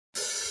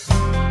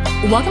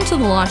Welcome to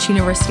the Launch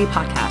University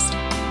podcast,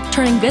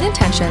 turning good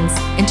intentions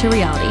into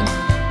reality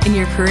in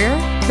your career,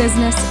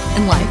 business,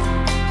 and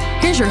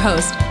life. Here's your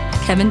host,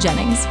 Kevin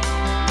Jennings.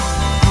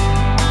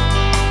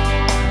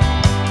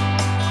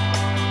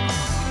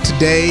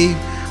 Today,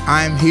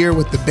 I'm here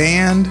with the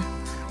band.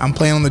 I'm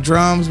playing on the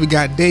drums. We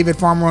got David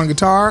Farmer on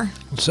guitar.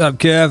 What's up,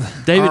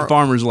 Kev? David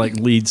Farmer's like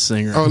lead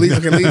singer. Oh,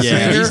 lead singer?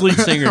 Yeah, he's lead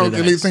singer today.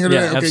 Okay, lead singer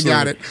today. Yeah, okay, absolutely.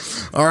 got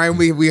it. All right,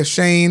 we have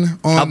Shane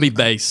on. I'll be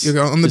bass. You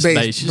go on the Just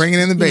bass. Bringing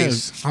in the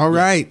bass. All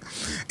right.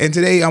 And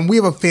today, we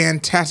have a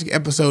fantastic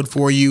episode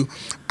for you.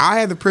 I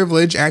had the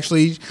privilege,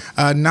 actually,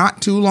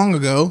 not too long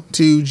ago,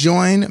 to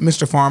join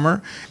Mr.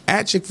 Farmer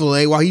at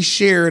Chick-fil-A while he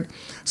shared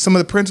some of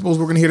the principles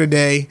we're going to hear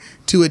today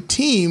to a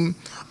team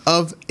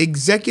of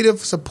executive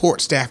support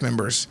staff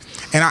members.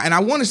 And I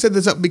want to set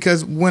this up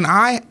because when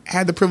I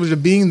had the privilege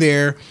of being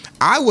there,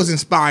 I was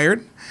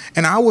inspired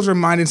and I was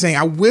reminded saying,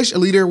 I wish a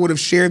leader would have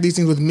shared these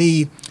things with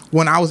me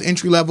when I was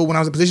entry level, when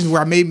I was in positions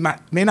where I may not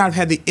have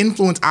had the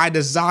influence I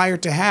desire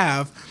to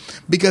have,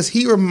 because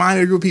he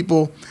reminded a group of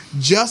people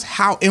just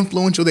how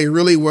influential they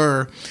really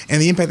were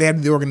and the impact they had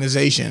in the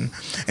organization.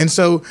 And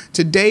so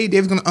today,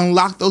 David's going to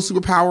unlock those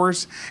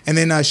superpowers, and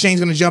then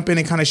Shane's going to jump in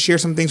and kind of share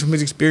some things from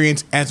his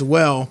experience as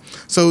well.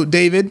 So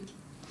David,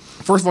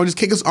 first of all, just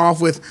kick us off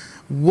with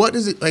what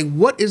is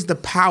the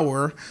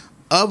power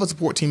of a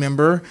support team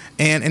member,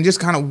 and just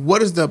kind of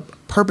what is the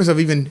purpose of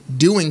even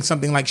doing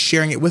something like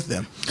sharing it with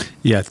them?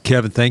 Yeah,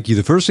 Kevin, thank you.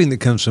 The first thing that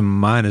comes to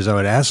mind is I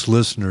would ask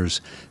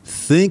listeners,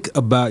 think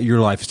about your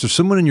life. Is there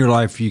someone in your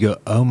life you go,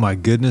 oh my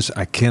goodness,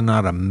 I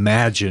cannot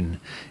imagine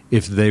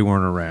if they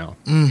weren't around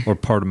or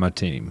part of my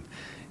team?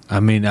 I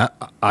mean,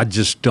 I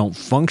just don't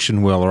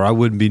function well, or I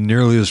wouldn't be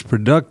nearly as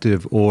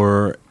productive,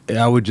 or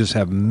I would just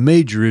have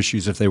major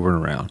issues if they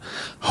weren't around.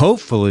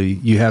 Hopefully,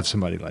 you have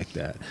somebody like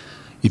that.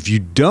 If you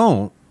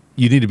don't,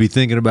 you need to be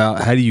thinking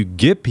about how do you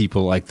get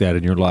people like that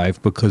in your life,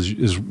 because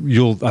as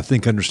you'll, I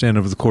think, understand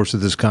over the course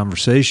of this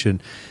conversation,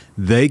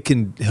 they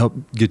can help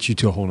get you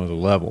to a whole nother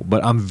level.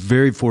 But I'm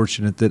very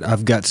fortunate that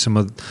I've got some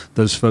of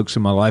those folks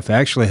in my life. I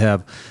actually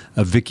have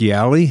Vicky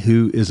Alley,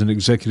 who is an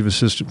executive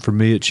assistant for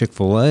me at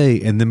Chick-fil-A.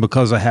 And then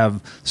because I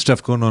have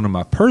stuff going on in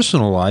my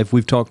personal life,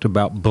 we've talked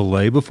about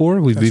Belay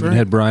before. We've even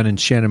had Brian and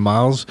Shannon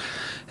Miles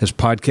as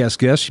podcast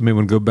guests. You may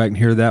want to go back and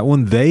hear that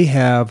one. They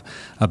have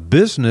a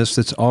business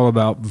that's all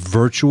about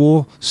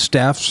virtual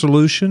staff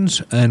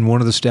solutions, and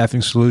one of the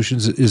staffing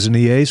solutions is an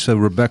EA. So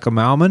Rebecca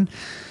Malman,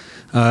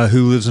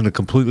 who lives in a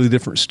completely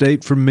different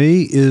state from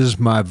me, is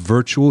my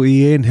virtual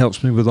EA and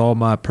helps me with all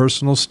my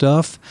personal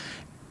stuff.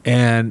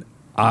 And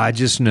I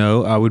just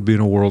know I would be in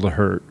a world of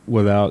hurt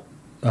without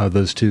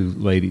those two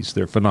ladies.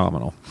 They're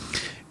phenomenal.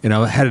 And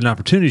I had an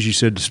opportunity, as you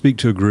said, to speak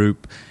to a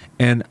group.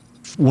 And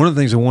one of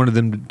the things I wanted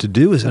them to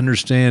do is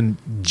understand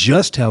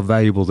just how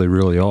valuable they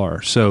really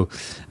are. So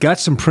got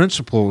some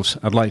principles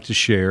I'd like to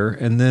share.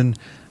 And then,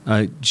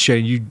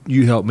 Shane,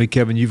 you help me.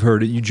 Kevin, you've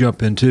heard it. You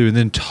jump in too. And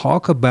then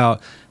talk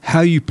about how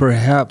you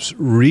perhaps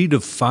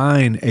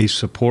redefine a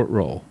support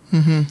role.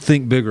 Mm-hmm.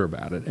 Think bigger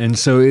about it. And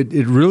so it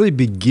really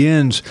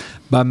begins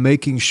by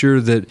making sure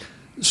that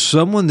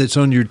someone that's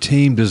on your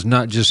team does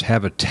not just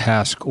have a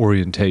task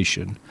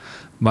orientation.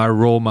 My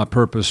role, my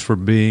purpose for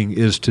being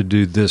is to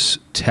do this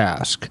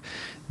task.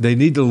 They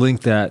need to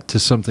link that to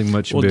something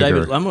much bigger. Well,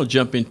 David, I'm going to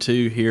jump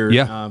into here.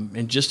 Yeah.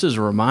 And just as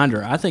a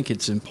reminder, I think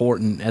it's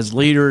important as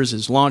leaders,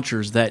 as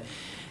launchers, that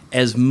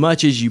as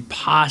much as you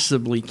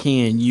possibly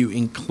can, you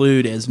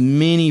include as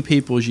many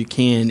people as you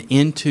can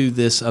into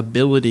this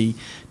ability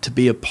to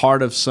be a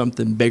part of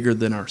something bigger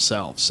than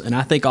ourselves. And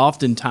I think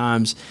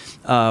oftentimes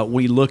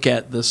we look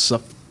at the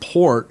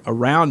support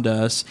around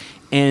us,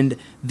 and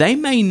they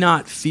may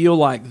not feel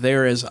like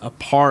they're as a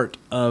part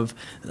of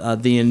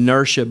the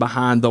inertia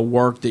behind the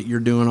work that you're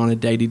doing on a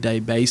day-to-day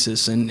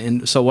basis.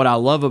 And so what I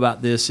love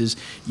about this is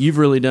you've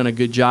really done a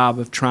good job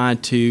of trying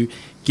to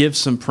give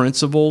some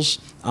principles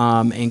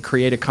and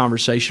create a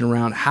conversation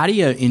around how do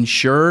you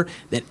ensure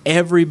that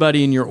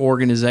everybody in your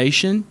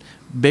organization,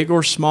 big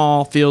or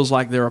small, feels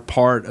like they're a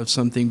part of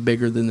something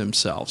bigger than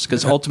themselves,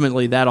 because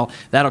ultimately that'll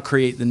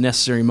create the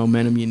necessary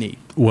momentum you need.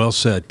 Well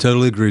said.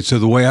 Totally agree. So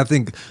the way I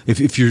think,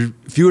 if you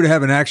were to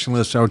have an action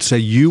list, I would say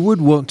you would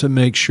want to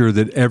make sure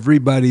that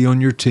everybody on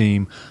your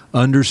team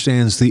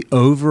understands the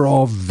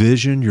overall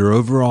vision, your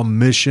overall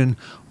mission.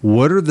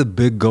 What are the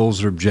big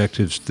goals or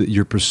objectives that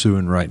you're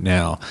pursuing right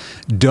now?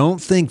 Don't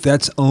think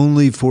that's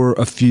only for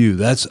a few.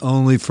 That's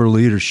only for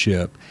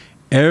leadership.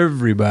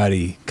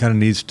 Everybody kind of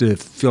needs to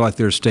feel like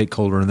they're a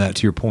stakeholder in that,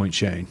 to your point,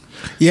 Shane.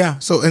 Yeah.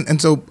 So,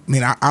 so, I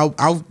mean,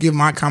 I'll give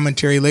my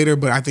commentary later,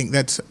 but I think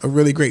that's a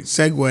really great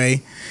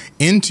segue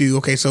into,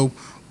 okay, so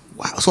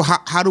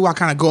how do I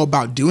kind of go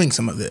about doing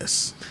some of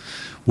this?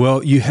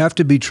 Well, you have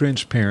to be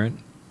transparent,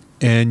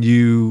 and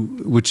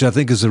which I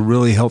think is a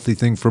really healthy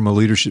thing from a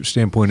leadership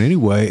standpoint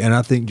anyway. And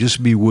I think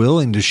just be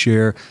willing to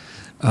share,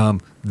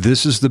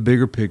 this is the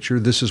bigger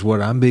picture. This is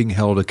what I'm being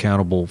held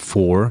accountable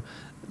for.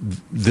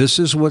 This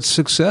is what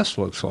success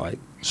looks like.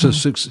 So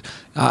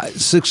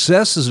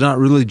success is not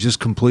really just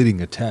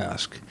completing a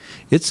task.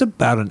 It's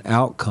about an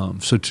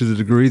outcome. So to the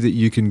degree that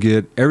you can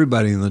get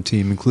everybody in the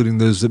team, including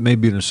those that may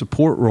be in a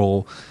support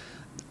role,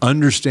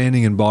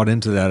 understanding and bought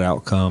into that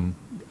outcome,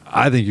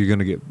 I think you're going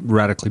to get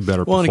radically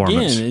better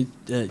performance. And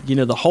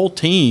again, the whole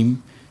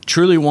team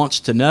truly wants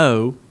to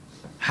know,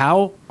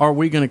 how are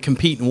we going to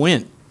compete and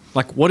win?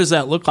 Like, what does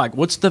that look like?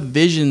 What's the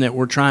vision that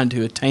we're trying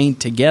to attain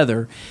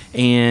together?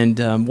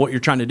 And what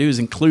you're trying to do is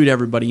include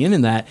everybody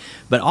in that.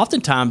 But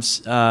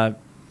oftentimes,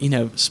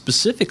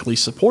 specifically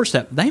support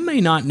staff, they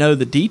may not know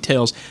the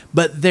details,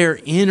 but they're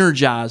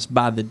energized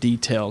by the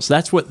details.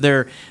 That's what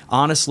they're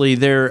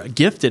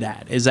gifted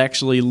at, is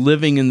actually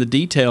living in the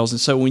details.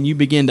 And so when you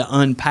begin to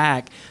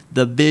unpack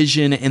the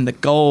vision and the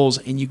goals,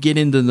 and you get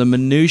into the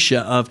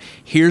minutia of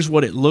here's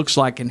what it looks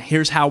like and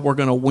here's how we're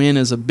going to win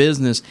as a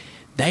business,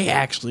 they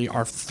actually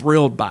are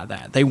thrilled by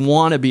that. They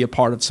want to be a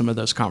part of some of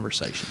those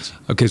conversations.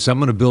 Okay, so I'm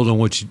going to build on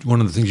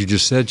one of the things you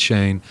just said,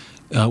 Shane.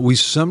 We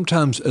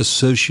sometimes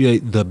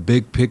associate the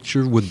big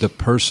picture with the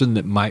person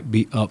that might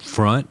be up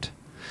front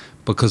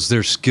because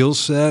their skill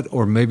set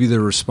or maybe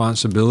their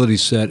responsibility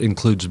set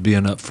includes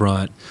being up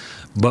front.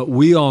 But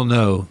we all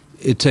know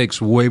it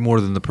takes way more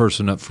than the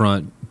person up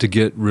front to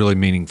get really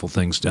meaningful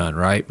things done,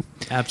 right?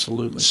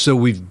 Absolutely. So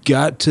we've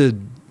got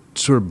to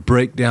sort of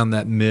break down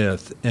that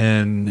myth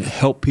and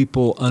help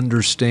people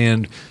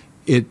understand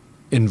it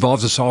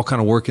involves us all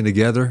kind of working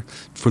together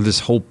for this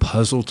whole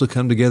puzzle to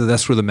come together.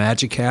 That's where the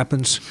magic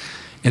happens.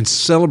 And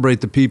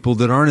celebrate the people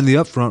that aren't in the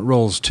upfront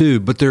roles too,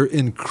 but they're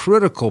in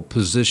critical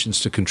positions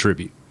to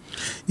contribute.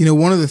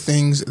 One of the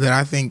things that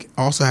I think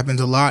also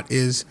happens a lot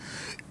is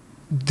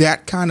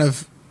that kind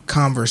of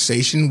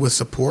conversation with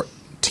support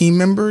team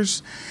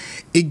members.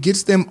 It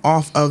gets them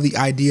off of the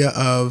idea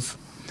of,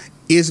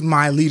 is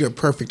my leader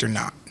perfect or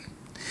not?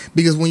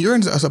 Because when you're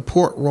in a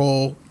support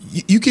role,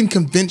 you can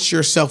convince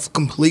yourself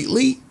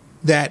completely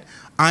that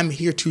I'm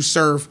here to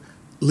serve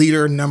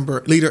leader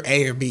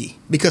A or B,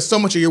 because so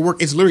much of your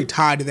work is literally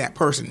tied to that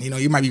person.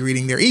 You might be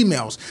reading their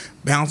emails,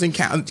 balancing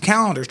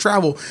calendars,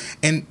 travel,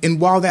 and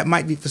while that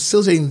might be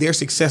facilitating their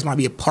success, might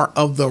be a part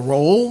of the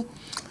role,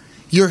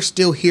 you're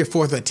still here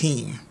for the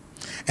team.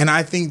 And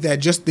I think that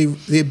just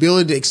the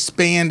ability to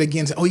expand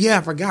against, oh yeah,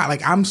 I forgot,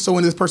 like I'm so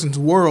in this person's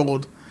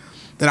world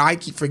that I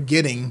keep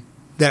forgetting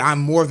that I'm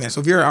more than.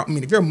 So if you're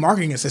a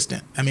marketing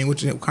assistant,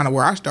 which is kind of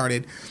where I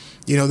started,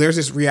 there's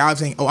this reality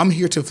saying, oh, I'm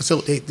here to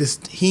facilitate this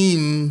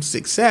team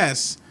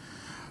success,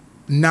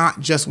 not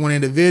just one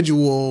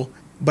individual.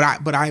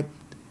 But I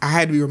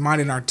had to be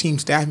reminded in our team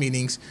staff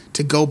meetings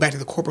to go back to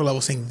the corporate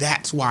level saying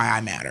that's why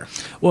I matter.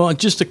 Well,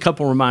 just a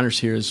couple reminders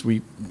here as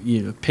we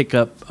pick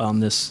up on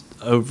this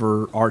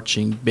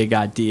overarching big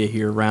idea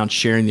here around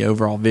sharing the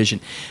overall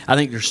vision. I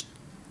think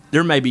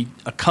there may be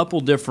a couple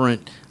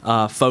different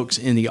folks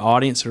in the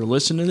audience that are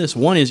listening to this.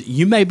 One is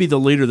you may be the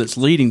leader that's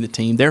leading the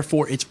team.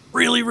 Therefore, it's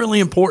really, really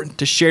important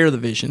to share the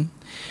vision.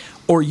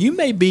 Or you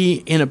may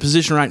be in a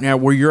position right now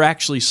where you're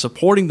actually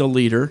supporting the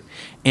leader.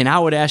 And I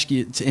would ask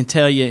you and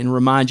tell you and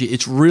remind you,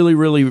 it's really,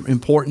 really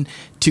important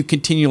to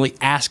continually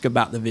ask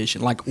about the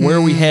vision. Like, where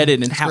are we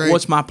headed and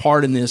what's my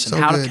part in this,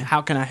 and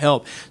how can I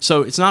help?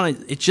 So it's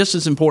just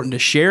as important to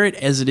share it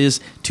as it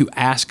is to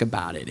ask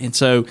about it. And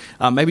so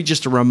maybe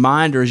just a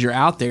reminder as you're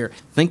out there,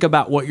 think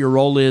about what your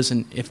role is,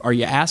 and are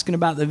you asking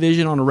about the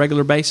vision on a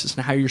regular basis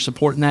and how you're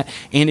supporting that?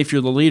 And if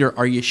you're the leader,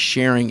 are you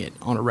sharing it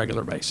on a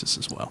regular basis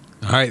as well?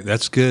 All right,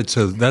 that's good.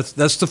 So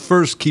that's the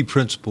first key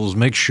principle is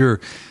make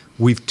sure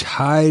we've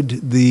tied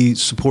the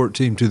support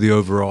team to the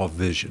overall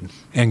vision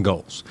and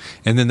goals.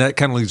 And then that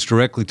kind of leads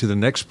directly to the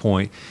next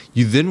point.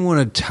 You then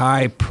want to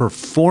tie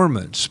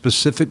performance,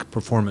 specific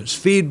performance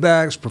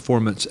feedbacks,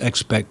 performance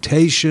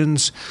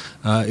expectations.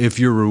 If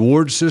your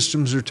reward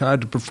systems are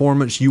tied to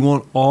performance, you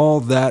want all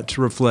that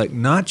to reflect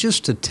not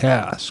just a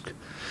task,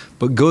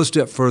 but go a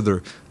step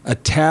further. A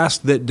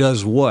task that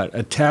does what?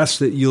 A task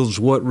that yields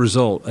what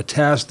result? A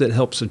task that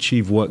helps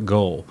achieve what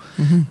goal?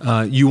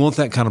 Mm-hmm. You want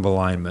that kind of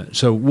alignment.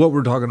 So what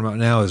we're talking about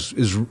now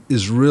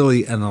is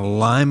really an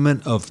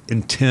alignment of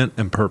intent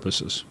and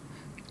purposes.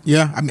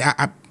 Yeah,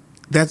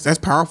 that's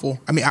powerful.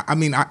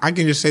 I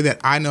can just say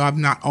that I know I've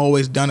not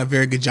always done a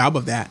very good job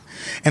of that,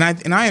 and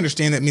I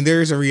understand that.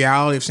 there is a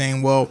reality of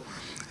saying, well,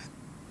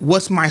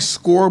 what's my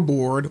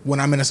scoreboard when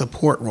I'm in a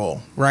support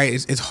role, right?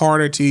 It's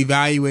harder to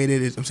evaluate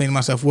it. I'm saying to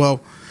myself,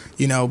 well,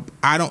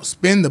 I don't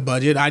spend the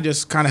budget. I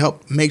just kind of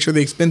help make sure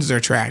the expenses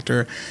are tracked,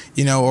 or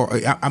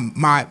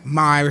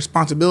my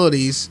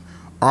responsibilities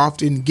are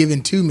often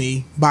given to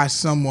me by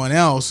someone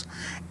else,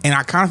 and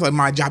I kind of feel like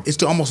my job is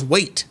to almost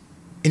wait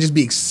and just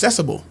be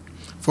accessible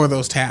for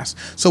those tasks.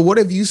 So what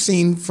have you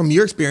seen from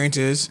your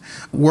experiences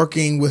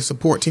working with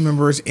support team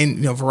members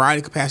in a variety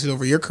of capacities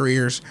over your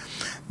careers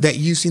that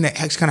you've seen that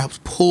kind of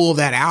helps pull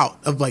that out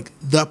of like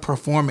the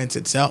performance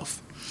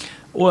itself?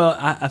 Well,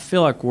 I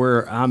feel like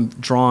where I'm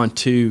drawn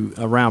to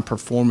around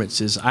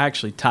performance is I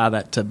actually tie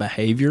that to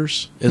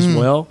behaviors as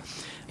well.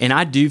 And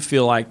I do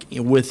feel like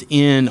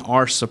within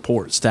our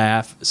support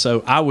staff,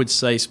 so I would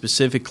say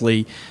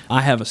specifically,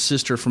 I have a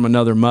sister from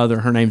another mother.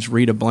 Her name's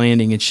Rita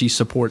Blanding, and she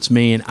supports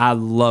me, and I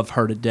love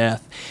her to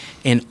death.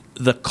 And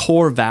the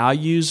core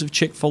values of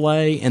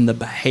Chick-fil-A and the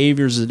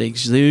behaviors that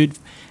exude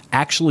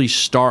actually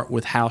start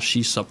with how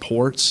she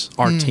supports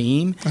our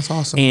team. That's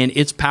awesome. And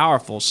it's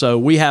powerful. So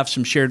we have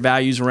some shared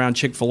values around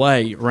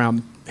Chick-fil-A,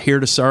 around here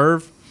to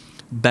serve,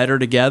 better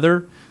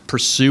together,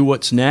 pursue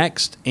what's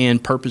next,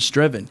 and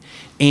purpose-driven.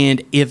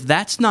 And if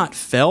that's not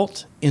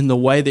felt in the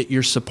way that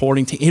you're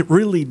supporting team, it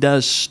really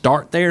does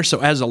start there. So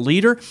as a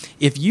leader,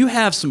 if you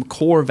have some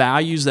core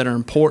values that are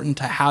important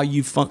to how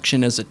you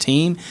function as a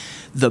team,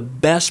 the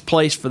best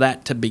place for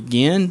that to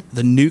begin,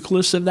 the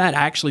nucleus of that,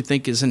 I actually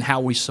think is in how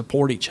we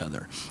support each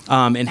other,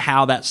 and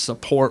how that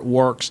support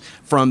works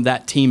from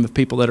that team of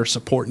people that are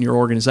supporting your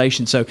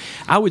organization. So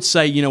I would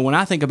say, when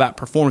I think about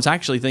performance, I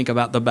actually think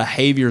about the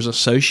behaviors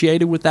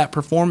associated with that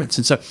performance.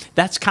 And so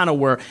that's kind of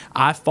where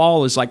I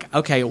fall, is like,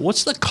 okay,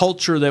 what's the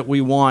culture that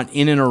we want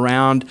in and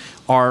around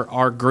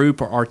our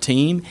group or our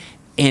team?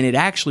 And it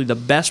actually, the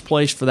best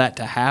place for that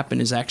to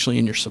happen is actually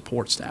in your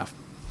support staff.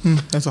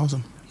 That's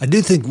awesome. I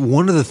do think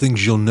one of the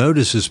things you'll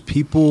notice is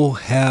people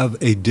have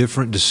a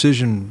different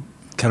decision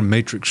kind of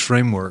matrix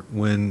framework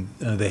when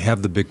they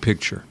have the big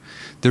picture.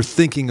 They're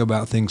thinking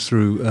about things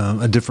through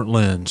a different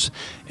lens.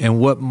 And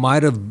what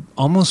might have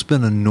almost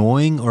been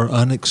annoying or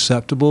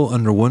unacceptable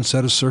under one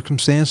set of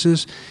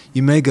circumstances,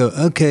 you may go,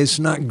 okay, it's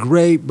not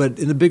great, but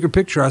in the bigger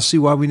picture, I see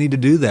why we need to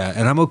do that.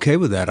 And I'm okay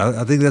with that.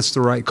 I think that's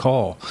the right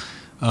call.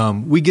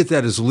 We get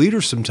that as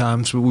leaders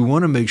sometimes, but we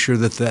want to make sure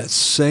that that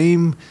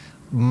same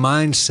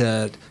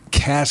mindset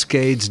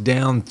cascades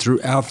down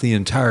throughout the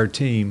entire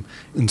team,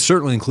 and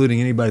certainly including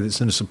anybody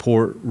that's in a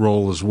support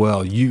role as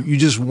well. You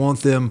just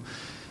want them,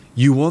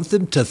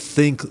 to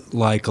think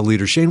like a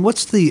leader. Shane,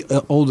 what's the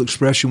old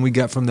expression we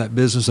got from that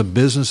business? A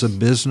business of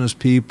business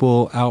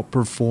people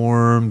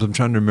outperforms. I'm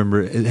trying to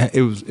remember.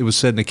 It was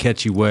said in a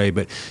catchy way,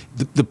 but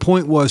the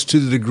point was, to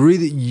the degree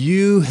that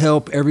you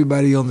help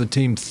everybody on the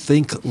team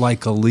think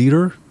like a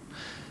leader,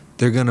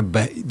 they're not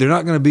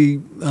going to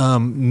be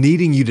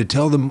needing you to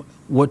tell them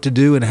what to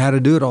do and how to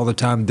do it all the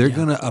time. They're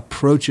going to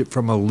approach it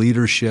from a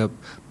leadership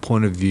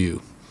point of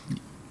view.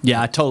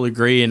 Yeah, I totally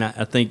agree. And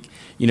I think,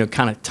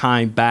 kind of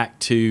tying back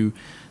to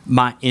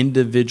my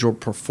individual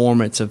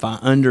performance, if I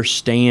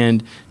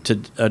understand to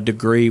a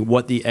degree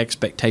what the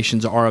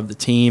expectations are of the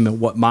team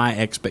and what my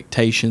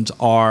expectations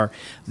are,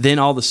 then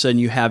all of a sudden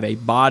you have a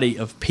body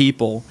of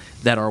people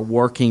that are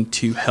working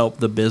to help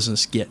the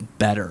business get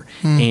better.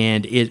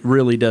 And it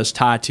really does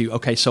tie to,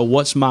 okay, so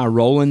what's my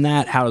role in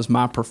that? How is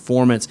my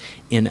performance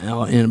in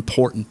an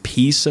important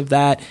piece of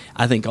that?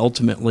 I think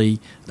ultimately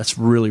that's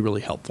really,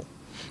 really helpful.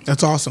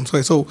 That's awesome.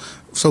 So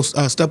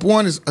step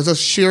one is us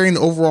sharing the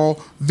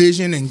overall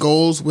vision and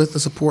goals with the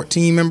support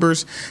team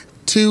members.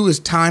 2 is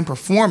tying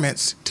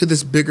performance to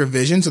this bigger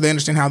vision, so they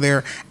understand how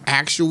their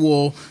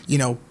actual,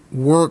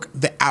 work,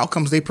 the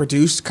outcomes they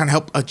produce, kind of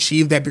help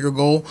achieve that bigger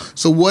goal.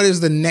 So what is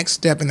the next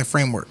step in the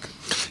framework?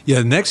 Yeah,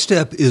 the next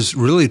step is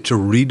really to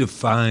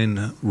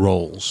redefine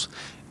roles.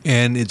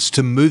 And it's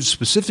to move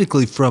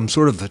specifically from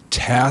sort of a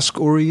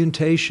task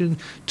orientation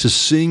to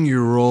seeing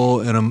your role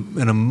in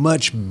a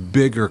much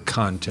bigger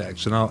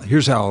context. And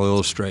here's how I'll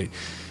illustrate.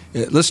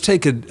 Let's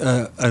take an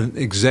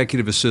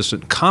executive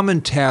assistant.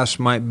 Common tasks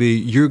might be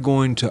you're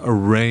going to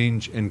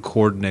arrange and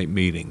coordinate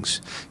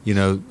meetings.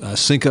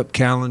 Sync up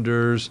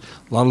calendars.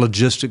 A lot of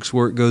logistics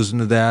work goes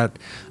into that.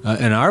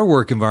 In our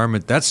work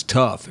environment, that's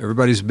tough.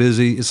 Everybody's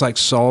busy. It's like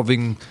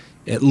solving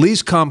at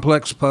least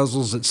complex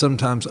puzzles, at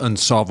sometimes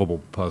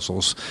unsolvable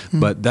puzzles.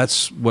 But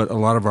that's what a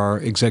lot of our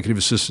executive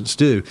assistants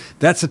do.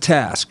 That's a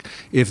task.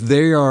 If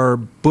they are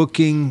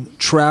booking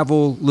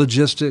travel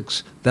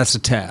logistics, that's a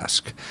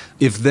task.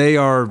 If they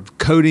are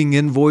coding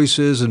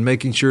invoices and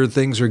making sure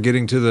things are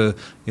getting to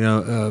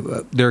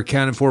the, they're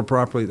accounted for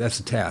properly,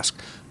 that's a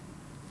task.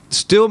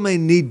 Still may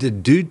need to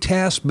do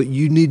tasks, but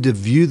you need to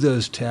view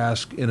those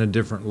tasks in a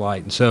different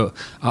light. And so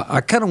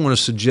I kind of want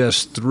to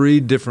suggest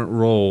 3 different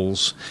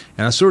roles,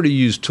 and I sort of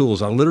use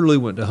tools. I literally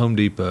went to Home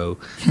Depot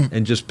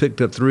and just picked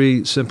up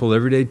 3 simple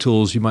everyday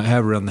tools you might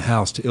have around the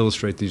house to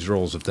illustrate these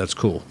roles, if that's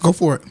cool. Go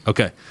for it.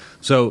 Okay.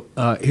 So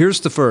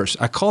here's the first.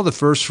 I call the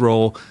first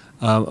role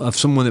of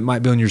someone that might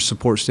be on your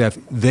support staff.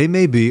 They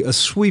may be a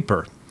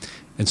sweeper.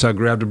 And so I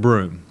grabbed a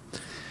broom.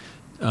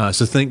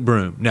 So think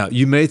broom. Now,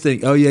 you may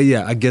think, oh,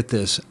 yeah, I get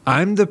this.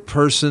 I'm the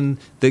person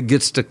that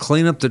gets to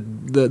clean up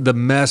the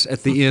mess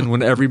at the end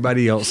when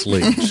everybody else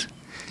leaves.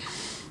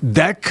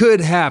 That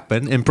could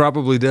happen and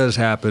probably does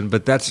happen,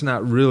 but that's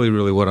not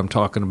really what I'm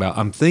talking about.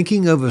 I'm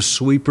thinking of a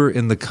sweeper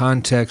in the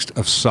context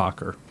of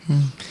soccer.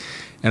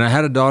 And I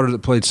had a daughter that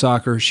played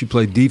soccer. She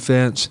played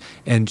defense,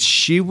 and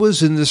she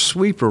was in this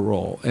sweeper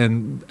role.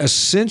 And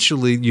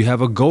essentially, you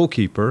have a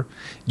goalkeeper.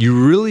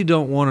 You really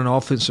don't want an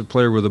offensive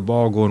player with a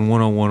ball going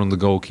one-on-one on the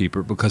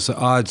goalkeeper because the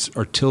odds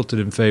are tilted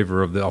in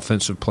favor of the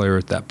offensive player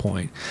at that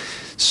point.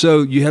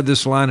 So you have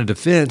this line of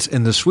defense,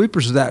 and the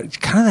sweepers are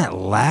that kind of that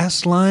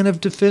last line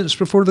of defense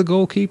before the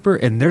goalkeeper,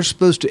 and they're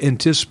supposed to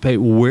anticipate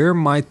where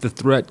might the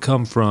threat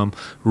come from,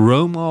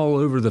 roam all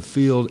over the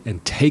field,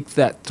 and take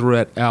that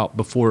threat out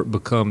before it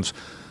becomes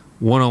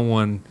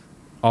one-on-one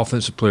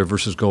offensive player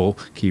versus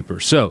goalkeeper.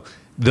 So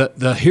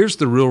here's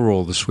the real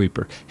role of the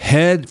sweeper.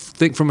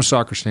 Think from a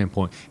soccer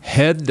standpoint,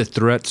 head the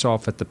threats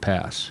off at the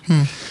pass.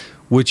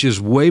 Which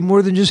is way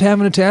more than just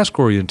having a task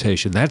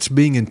orientation. That's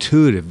being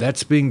intuitive.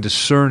 That's being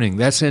discerning.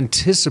 That's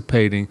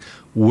anticipating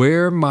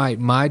where might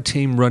my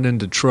team run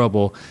into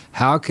trouble.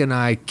 How can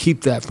I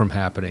keep that from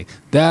happening?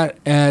 That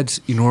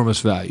adds enormous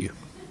value.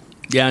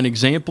 Yeah, an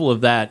example of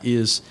that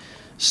is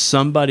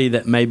somebody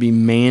that may be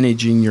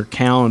managing your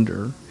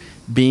calendar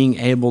being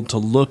able to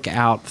look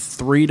out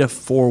 3 to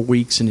 4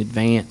 weeks in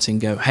advance and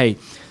go, hey,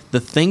 the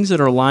things that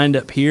are lined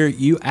up here,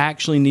 you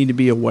actually need to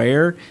be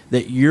aware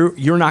that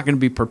you're not going to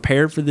be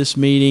prepared for this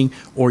meeting,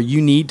 or you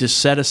need to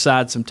set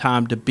aside some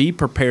time to be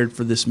prepared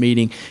for this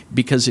meeting,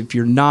 because if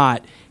you're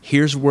not,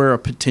 here's where a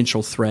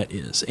potential threat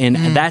is. And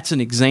that's an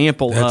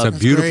example of a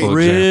beautiful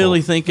really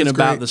example. thinking That's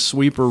about great. the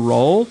sweeper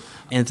role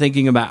and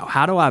thinking about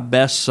how do I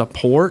best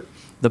support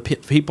the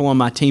people on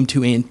my team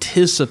to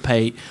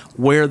anticipate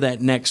where that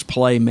next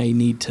play may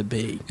need to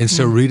be. And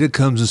so Rita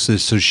comes and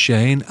says, so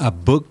Shane, I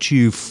booked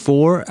you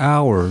 4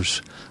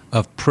 hours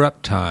of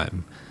prep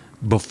time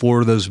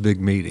before those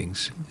big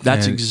meetings.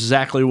 That's And-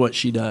 exactly what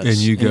she does. And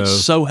you go,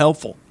 it's so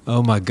helpful.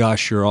 Oh my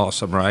gosh, you're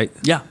awesome, right?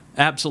 Yeah,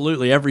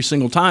 absolutely, every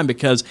single time,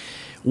 because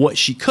what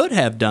she could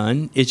have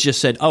done is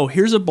just said, oh,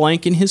 here's a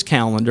blank in his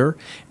calendar,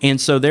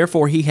 and so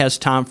therefore he has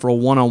time for a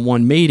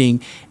one-on-one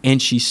meeting,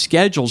 and she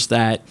schedules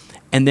that,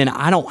 and then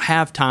I don't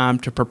have time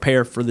to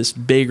prepare for this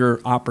bigger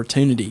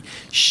opportunity.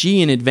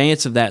 She, in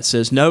advance of that,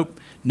 says, nope,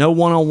 no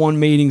one-on-one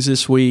meetings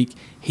this week.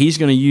 He's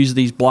going to use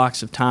these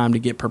blocks of time to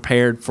get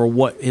prepared for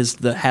what has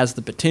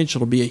the potential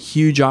to be a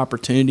huge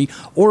opportunity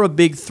or a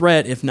big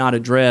threat if not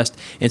addressed.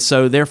 And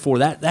so, therefore,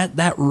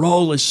 that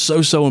role is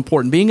so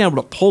important. Being able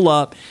to pull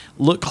up,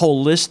 look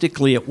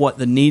holistically at what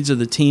the needs of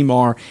the team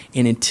are,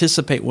 and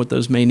anticipate what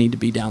those may need to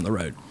be down the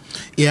road.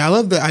 Yeah, I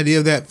love the idea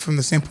of that from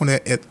the standpoint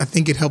that I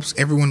think it helps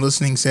everyone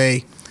listening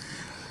say,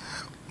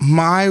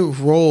 my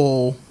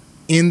role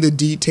in the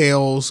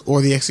details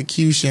or the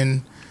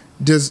execution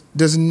does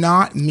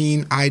not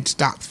mean I'd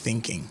stop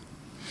thinking.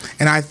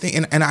 And I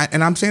think, and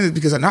I'm saying this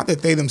because not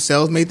that they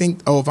themselves may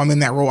think, oh, if I'm in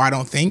that role, I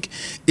don't think.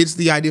 It's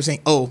the idea of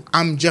saying, oh,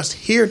 I'm just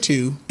here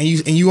to, and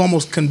you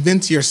almost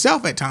convince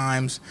yourself at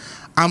times,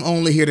 I'm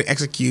only here to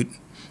execute.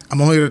 I'm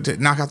only here to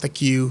knock out the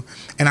queue.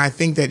 And I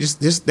think that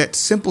just that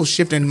simple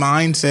shift in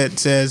mindset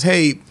says,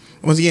 hey,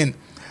 once again,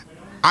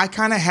 I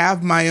kind of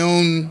have my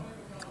own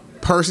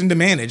person to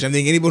manage. I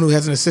think anyone who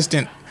has an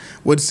assistant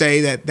would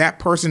say that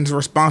person's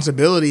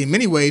responsibility in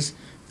many ways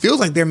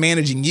feels like they're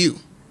managing you.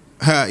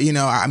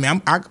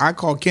 I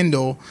call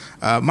Kendall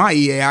my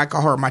EA. I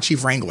call her my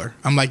chief wrangler.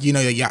 I'm like,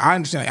 yeah, I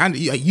understand.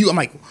 I'm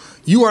like,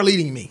 you are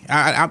leading me.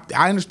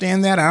 I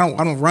understand that. I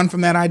don't run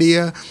from that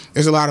idea.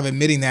 There's a lot of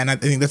admitting that, and I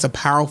think that's a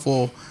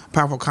powerful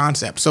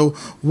concept. So,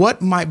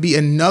 what might be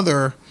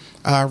another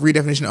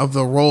redefinition of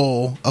the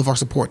role of our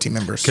support team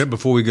members? Okay,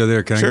 before we go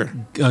there,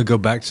 can I go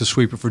back to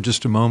sweeper for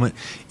just a moment?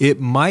 It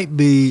might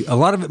be, a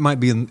lot of it might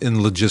be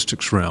in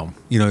logistics realm.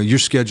 Your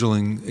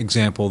scheduling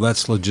example,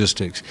 that's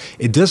logistics.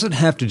 It doesn't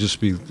have to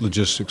just be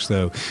logistics,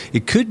 though.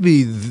 It could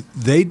be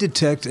they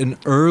detect an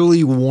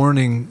early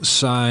warning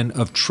sign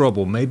of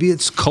trouble. Maybe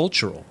it's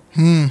cultural.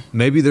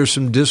 Maybe there's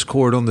some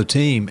discord on the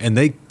team, and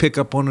they pick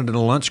up on it in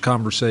a lunch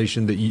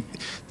conversation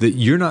that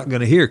you're not going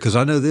to hear. Because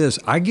I know this,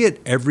 I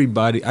get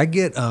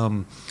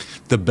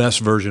the best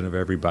version of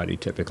everybody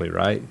typically,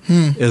 right?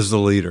 As the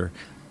leader,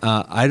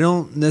 I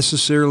don't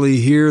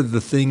necessarily hear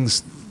the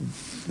things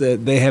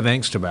that they have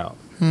angst about,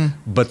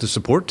 but the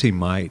support team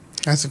might.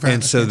 That's a fact.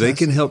 And so they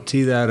can help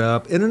tee that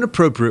up in an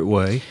appropriate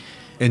way,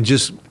 and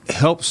just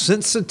help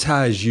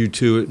sensitize you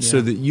to it so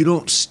that you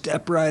don't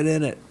step right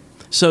in it.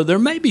 So there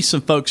may be some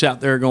folks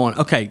out there going,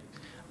 okay,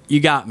 you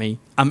got me.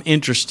 I'm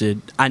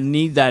interested. I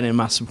need that in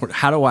my support.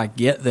 How do I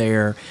get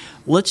there?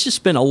 Let's just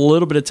spend a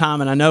little bit of time.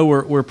 And I know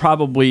we're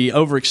probably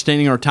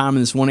overextending our time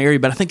in this one area,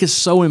 but I think it's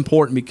so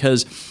important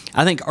because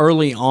I think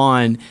early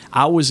on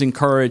I was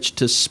encouraged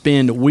to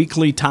spend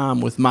weekly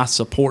time with my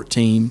support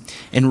team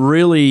and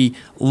really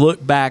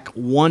look back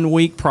 1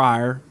 week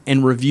prior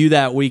and review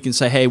that week and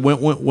say, hey,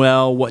 what went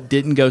well? What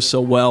didn't go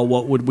so well?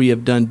 What would we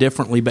have done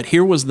differently? But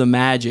here was the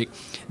magic.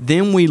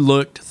 Then we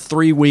looked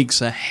 3 weeks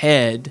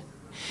ahead,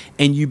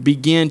 and you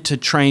begin to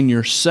train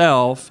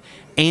yourself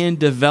and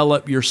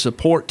develop your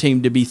support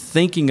team to be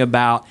thinking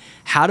about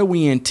how do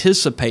we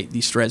anticipate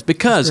these threats.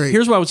 Because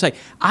here's what I would say.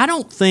 I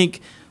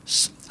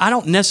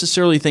don't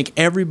necessarily think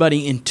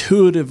everybody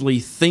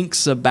intuitively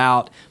thinks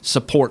about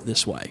support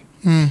this way.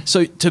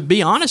 So to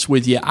be honest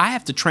with you, I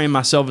have to train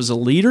myself as a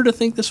leader to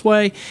think this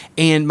way,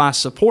 and my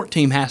support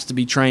team has to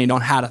be trained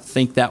on how to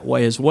think that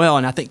way as well.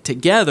 And I think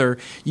together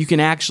you can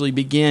actually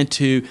begin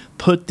to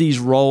put these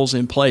roles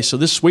in place. So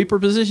this sweeper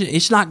position,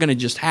 it's not going to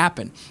just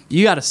happen.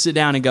 You got to sit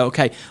down and go,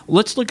 okay,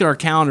 let's look at our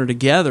calendar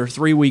together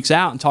 3 weeks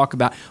out and talk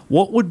about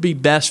what would be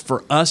best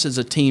for us as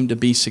a team to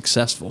be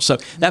successful. So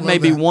that may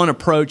be one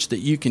approach that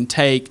you can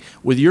take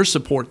with your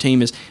support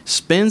team, is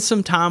spend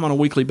some time on a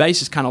weekly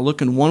basis kind of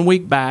looking 1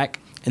 week back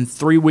and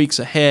 3 weeks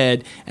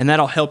ahead, and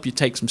that'll help you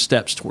take some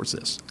steps towards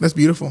this. That's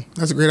beautiful.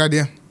 That's a great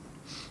idea.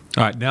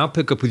 All right, now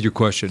pick up with your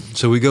question.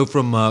 So we go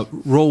from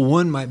role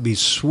 1 might be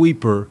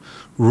sweeper.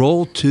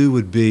 Role 2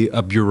 would be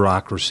a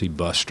bureaucracy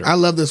buster. I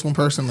love this one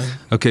personally.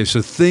 Okay,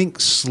 so think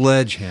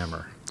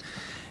sledgehammer.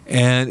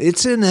 And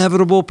it's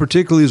inevitable,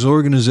 particularly as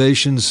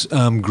organizations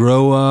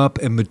grow up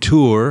and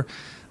mature.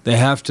 They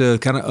have to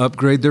kind of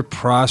upgrade their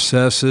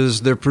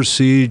processes, their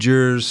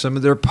procedures, some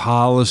of their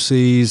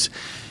policies,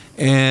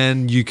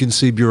 and you can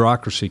see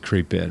bureaucracy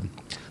creep in.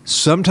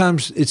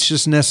 Sometimes it's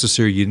just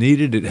necessary. You need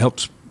it. It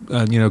helps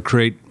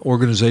create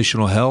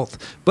organizational health.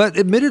 But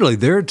admittedly,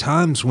 there are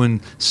times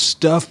when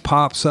stuff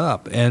pops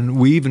up. And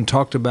we even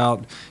talked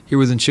about here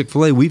within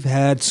Chick-fil-A, we've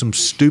had some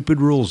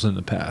stupid rules in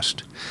the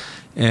past.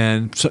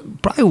 And so,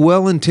 probably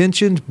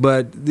well-intentioned,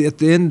 but at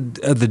the end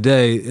of the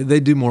day, they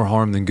do more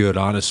harm than good,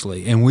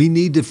 honestly. And we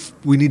need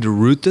to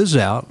root those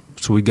out.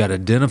 So we've got to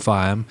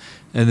identify them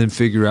and then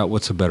figure out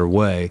what's a better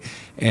way.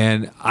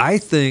 And I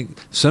think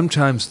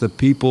sometimes the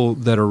people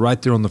that are right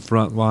there on the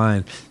front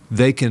line,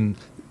 they can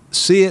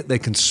see it, they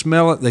can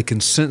smell it, they can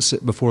sense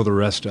it before the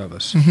rest of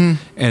us.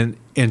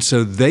 And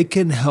so they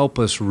can help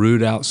us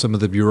root out some of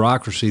the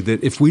bureaucracy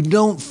that if we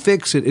don't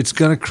fix it, it's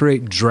going to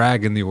create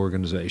drag in the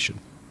organization.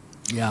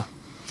 Yeah.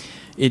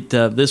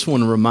 This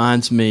one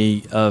reminds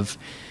me of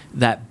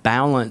that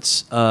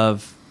balance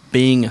of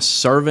being a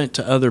servant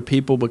to other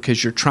people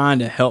because you're trying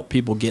to help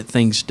people get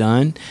things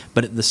done,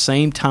 but at the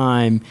same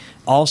time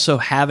also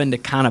having to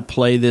kind of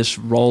play this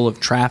role of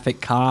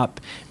traffic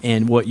cop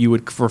and what you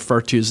would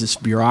refer to as this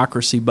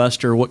bureaucracy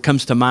buster. What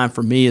comes to mind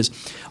for me is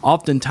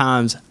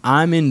oftentimes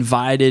I'm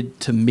invited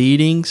to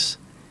meetings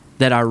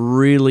that I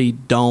really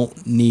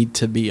don't need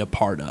to be a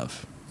part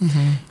of.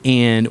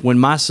 And when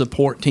my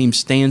support team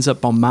stands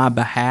up on my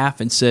behalf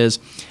and says,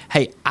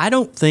 hey, I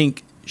don't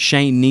think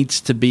Shane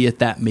needs to be at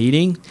that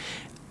meeting,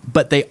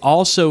 but they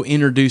also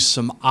introduce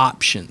some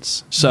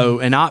options. So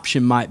an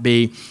option might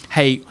be,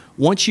 hey,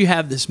 once you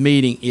have this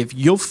meeting, if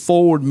you'll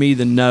forward me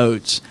the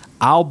notes,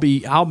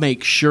 I'll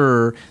make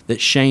sure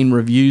that Shane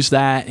reviews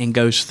that and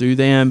goes through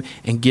them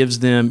and gives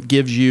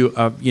you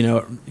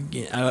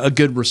a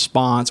good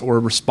response or a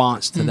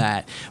response to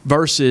that,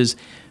 versus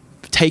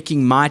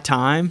taking my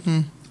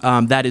time.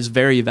 That is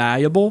very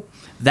valuable.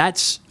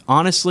 That's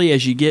honestly,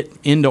 as you get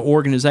into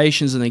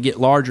organizations and they get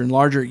larger and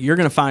larger, you're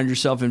going to find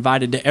yourself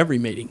invited to every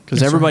meeting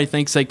because everybody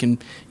thinks they can,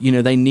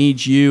 they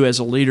need you as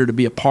a leader to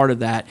be a part of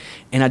that.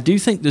 And I do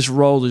think this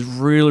role is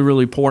really,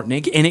 really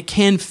important. And it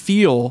can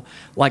feel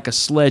like a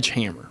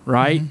sledgehammer,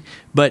 right?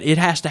 But it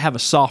has to have a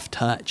soft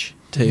touch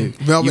too.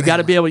 You've got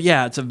to be able to,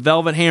 it's a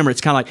velvet hammer.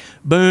 It's kind of like,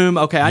 boom,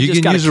 okay,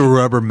 you can use a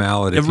rubber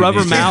mallet. The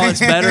rubber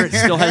mallet's better. It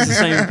still has the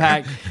same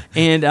impact.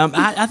 And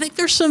I think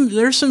there's some,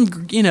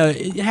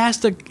 it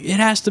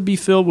has to be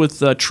filled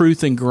with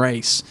truth and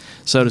grace,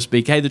 so to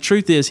speak. Hey, the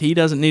truth is he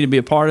doesn't need to be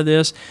a part of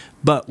this,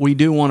 but we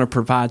do want to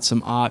provide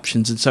some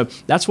options. And so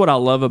that's what I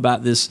love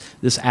about this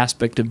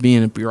aspect of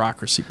being a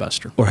bureaucracy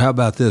buster. Or how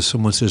about this?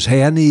 Someone says,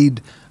 hey, I need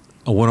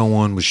a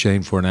one-on-one with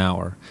Shane for an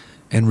hour.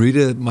 And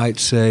Rita might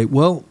say,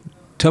 well,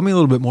 tell me a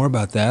little bit more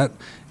about that.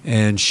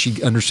 And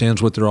she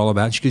understands what they're all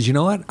about. She goes, you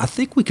know what? I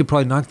think we could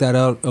probably knock that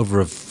out over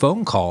a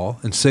phone call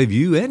and save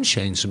you and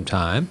Shane some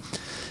time.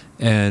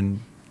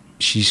 And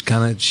she's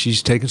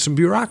taking some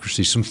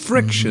bureaucracy, some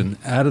friction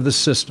out of the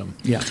system.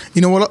 Yeah.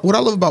 You know what I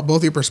love about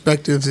both your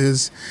perspectives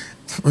is,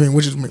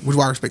 which is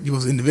why I respect you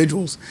as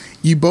individuals.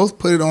 You both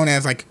put it on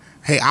as like,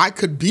 hey, I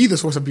could be the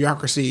source of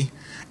bureaucracy,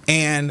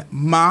 and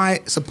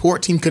my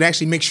support team could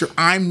actually make sure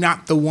I'm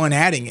not the one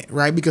adding it,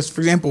 right? Because,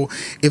 for example,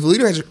 if a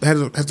leader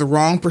has the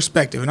wrong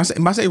perspective, and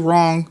when I say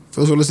wrong,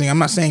 for those who are listening, I'm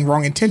not saying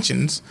wrong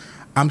intentions.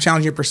 I'm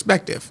challenging your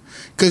perspective.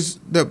 Because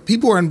the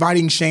people who are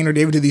inviting Shane or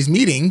David to these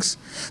meetings,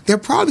 they're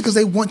probably because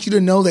they want you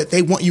to know that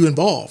they want you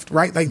involved,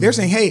 right? Like they're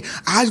saying, hey,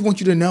 I just want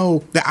you to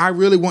know that I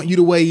really want you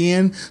to weigh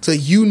in so that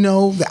you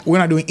know that we're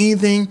not doing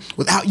anything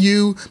without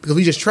you because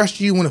we just trust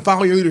you, want to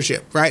follow your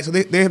leadership, right? So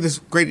they have this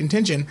great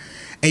intention.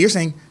 And you're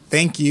saying,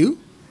 thank you.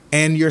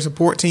 And your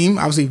support team,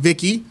 obviously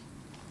Vicky,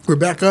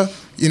 Rebecca,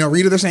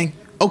 Rita, they're saying,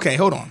 okay,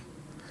 hold on.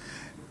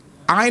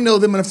 I know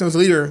them enough as a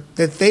leader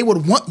that they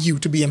would want you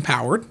to be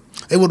empowered.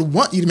 They would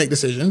want you to make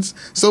decisions.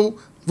 So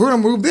we're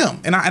going to move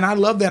them. And I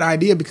love that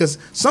idea because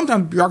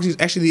sometimes bureaucracy is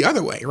actually the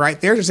other way, right?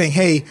 They're just saying,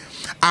 hey,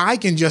 I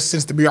can just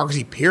sense the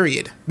bureaucracy,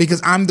 period,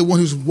 because I'm the one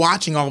who's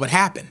watching all of it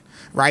happen,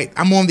 right?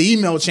 I'm on the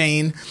email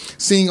chain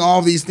seeing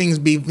all these things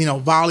be,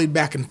 volleyed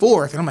back and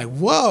forth. And I'm like,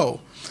 whoa,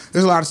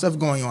 there's a lot of stuff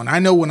going on. I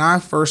know when I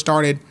first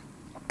started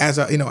as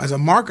a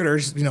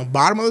marketer,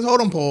 bottom of the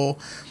totem pole,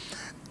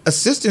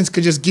 assistants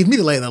could just give me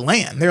the lay of the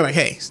land. They're like,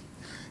 hey,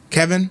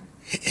 Kevin,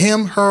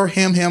 him, her,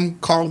 him,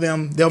 call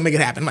them. They'll make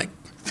it happen. I'm like,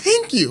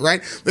 thank you,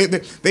 right?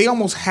 They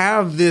almost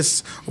have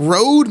this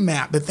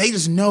roadmap that they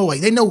just know.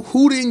 Like, they know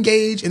who to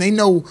engage and they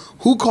know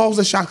who calls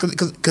the shot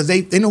because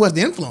they know who has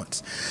the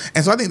influence.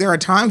 And so I think there are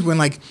times when,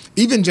 like,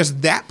 even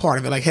just that part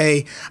of it, like,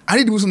 hey, I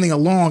need to move something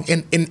along,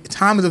 and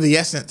time is of the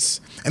essence.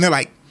 And they're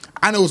like,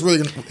 I know it's really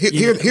going to,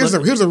 here's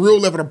a real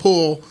lever to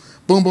pull.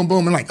 Boom, boom,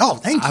 boom. And like, oh,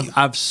 thank you.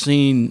 I've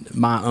seen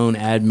my own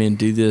admin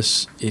do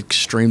this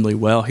extremely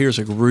well. Here's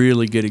a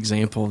really good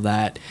example of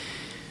that.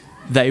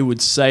 They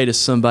would say to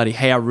somebody,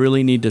 hey, I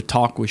really need to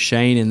talk with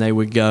Shane. And they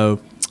would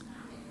go,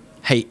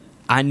 hey,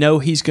 I know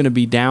he's going to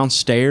be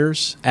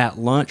downstairs at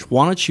lunch.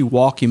 Why don't you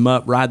walk him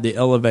up, ride the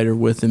elevator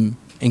with him,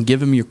 and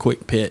give him your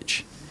quick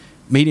pitch?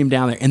 Meet him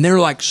down there. And they're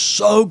like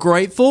so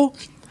grateful.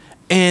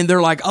 And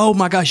they're like, oh,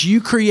 my gosh, you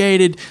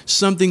created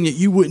something that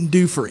you wouldn't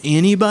do for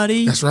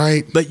anybody. That's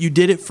right. But you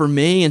did it for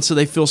me. And so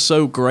they feel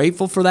so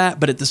grateful for that.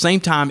 But at the same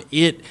time,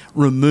 it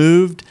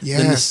removed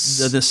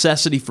the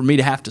necessity for me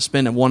to have to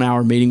spend a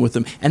 1-hour meeting with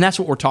them. And that's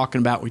what we're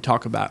talking about. We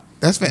talk about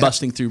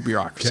busting through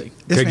bureaucracy.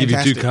 Can I give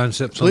you 2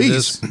 concepts on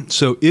this?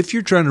 So if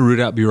you're trying to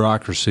root out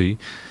bureaucracy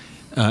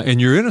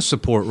and you're in a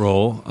support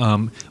role,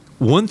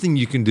 one thing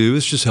you can do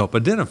is just help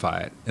identify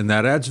it, and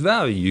that adds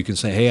value. You can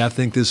say, hey, I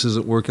think this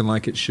isn't working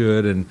like it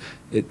should, and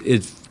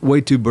it's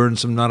way too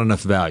burdensome, not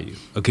enough value.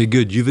 Okay,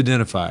 good, you've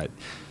identified.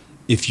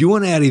 If you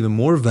want to add even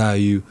more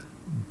value,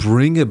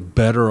 bring a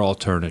better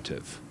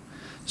alternative.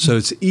 So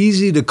it's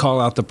easy to call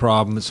out the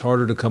problem. It's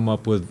harder to come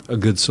up with a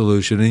good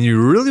solution. And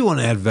you really want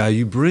to add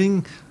value,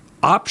 bring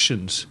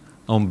options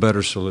on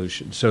better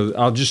solutions. So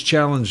I'll just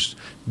challenge,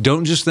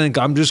 don't just think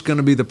I'm just going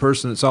to be the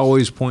person that's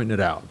always pointing it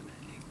out.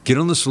 Get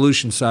on the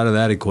solution side of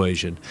that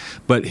equation.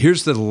 But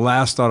here's the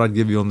last thought I'd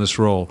give you on this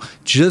role.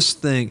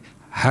 Just think,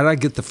 how do I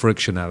get the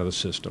friction out of the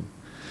system?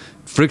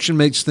 Friction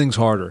makes things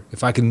harder.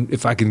 If I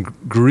can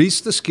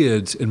grease the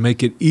skids and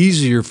make it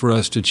easier for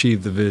us to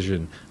achieve the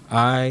vision,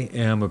 I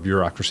am a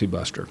bureaucracy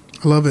buster.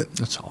 I love it.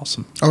 That's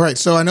awesome. All right,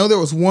 so I know there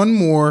was one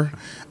more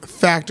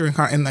factor in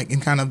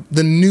kind of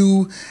the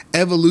new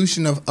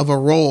evolution of a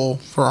role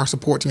for our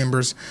support team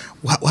members.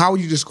 How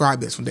would you describe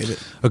this one, David?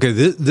 Okay,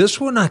 this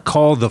one I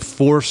call the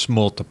force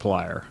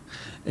multiplier.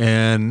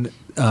 And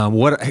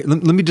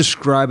let me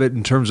describe it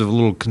in terms of a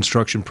little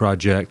construction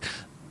project.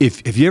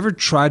 If you ever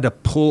tried to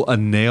pull a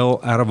nail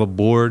out of a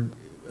board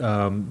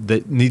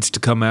that needs to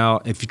come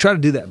out, if you try to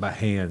do that by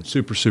hand,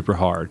 super, super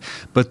hard.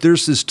 But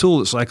there's this tool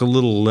that's like a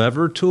little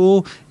lever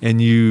tool,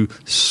 and you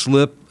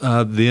slip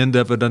the end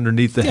of it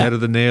underneath the head of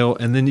the nail,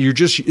 and then you're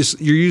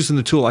using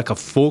the tool like a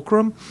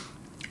fulcrum,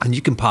 and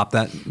you can pop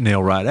that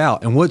nail right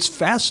out. And what's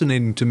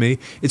fascinating to me,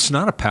 it's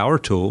not a power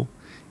tool,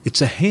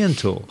 it's a hand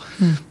tool.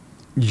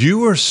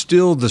 You are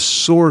still the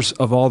source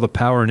of all the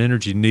power and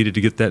energy needed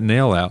to get that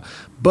nail out,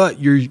 but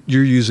you're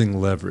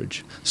using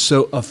leverage.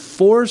 So a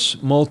force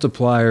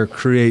multiplier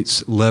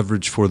creates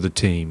leverage for the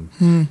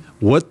team.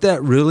 What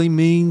that really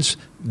means,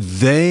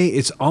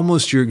 it's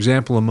almost your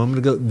example a moment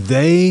ago,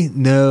 they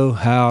know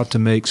how to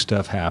make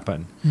stuff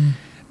happen.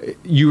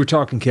 You were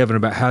talking, Kevin,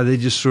 about how they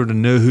just sort of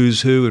know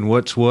who's who and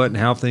what's what and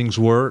how things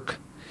work,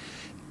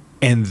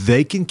 and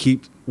they can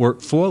keep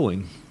work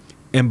flowing.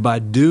 And by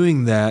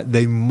doing that,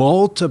 they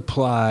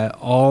multiply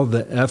all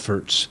the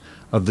efforts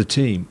of the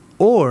team.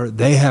 Or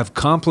they have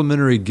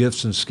complementary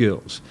gifts and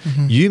skills.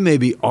 You may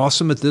be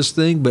awesome at this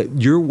thing,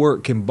 but your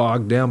work can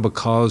bog down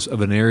because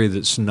of an area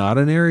that's not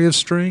an area of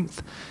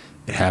strength.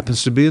 It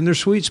happens to be in their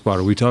sweet spot.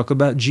 Or we talk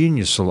about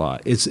genius a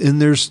lot. It's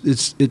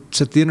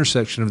at the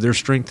intersection of their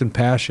strength and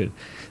passion.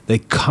 They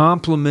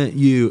complement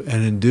you,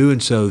 and in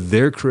doing so,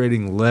 they're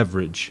creating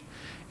leverage,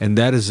 and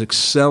that is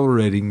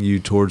accelerating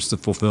you towards the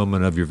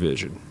fulfillment of your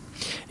vision.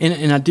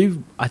 And I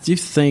do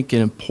think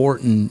an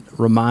important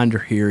reminder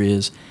here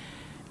is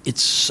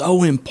it's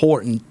so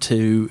important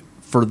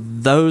for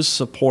those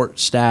support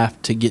staff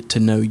to get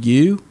to know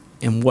you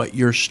and what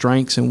your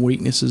strengths and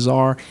weaknesses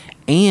are,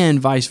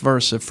 and vice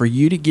versa, for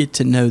you to get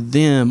to know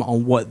them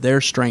on what their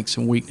strengths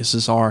and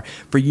weaknesses are,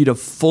 for you to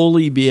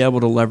fully be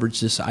able to leverage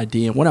this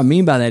idea. And what I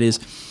mean by that is,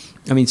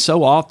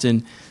 so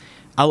often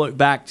I look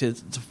back to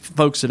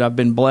folks that I've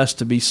been blessed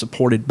to be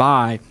supported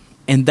by,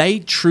 and they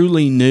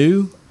truly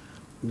knew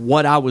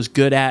what I was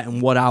good at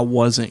and what I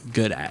wasn't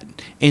good at.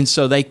 And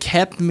so they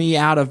kept me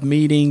out of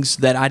meetings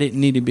that I didn't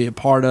need to be a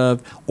part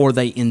of, or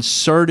they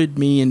inserted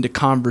me into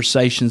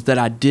conversations that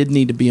I did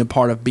need to be a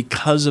part of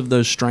because of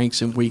those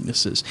strengths and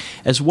weaknesses.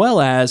 As well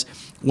as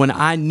when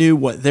I knew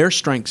what their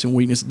strengths and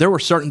weaknesses, there were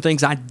certain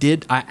things I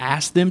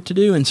asked them to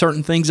do and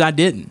certain things I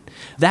didn't.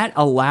 That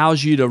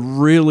allows you to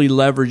really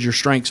leverage your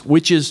strengths,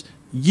 which is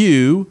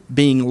you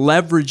being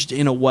leveraged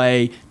in a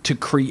way to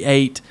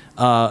create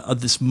of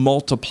this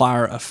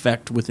multiplier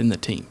effect within the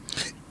team.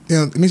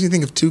 It makes me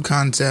think of 2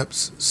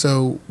 concepts.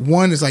 So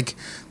one is like,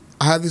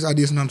 I have this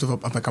idea sometimes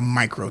of like a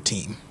micro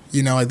team.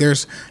 Like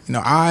there's,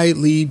 I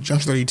lead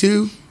Junction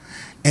 32,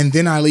 And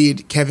then I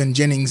lead Kevin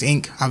Jennings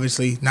Inc.,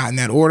 obviously not in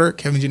that order.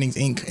 Kevin Jennings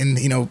Inc.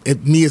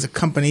 And, me as a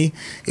company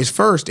is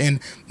first. And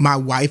my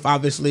wife,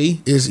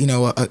 obviously, is,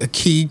 a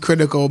key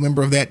critical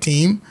member of that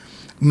team.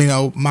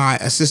 My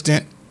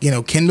assistant,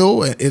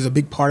 Kendall is a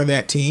big part of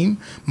that team.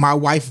 My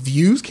wife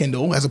views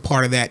Kendall as a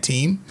part of that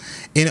team.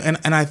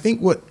 And I think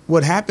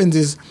what happens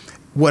is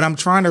when I'm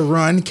trying to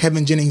run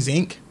Kevin Jennings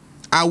Inc.,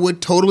 I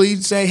would totally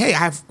say, hey, I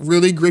have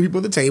really great people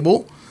at the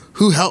table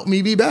who help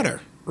me be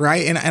better.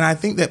 Right. And I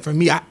think that for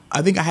me,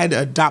 I think I had to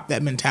adopt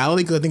that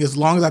mentality, because I think as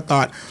long as I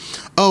thought,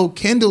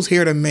 Kendall's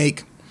here to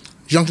make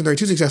Junction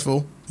 32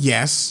 successful.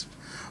 Yes.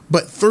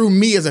 But through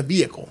me as a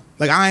vehicle,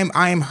 like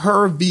I am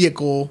her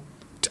vehicle.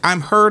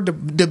 I'm her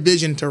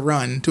division to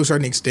run to a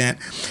certain extent.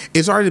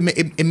 It's already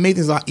it made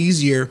things a lot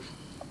easier.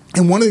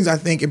 And one of the things I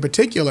think in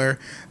particular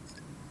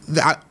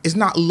that is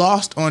not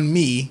lost on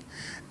me,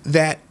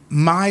 that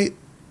my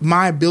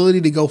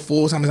ability to go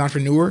full time as an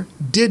entrepreneur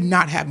did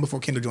not happen before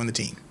Kendall joined the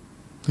team.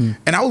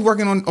 And I was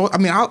working on,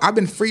 I've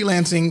been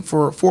freelancing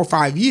for 4 or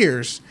 5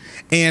 years,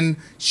 and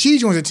she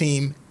joins the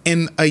team,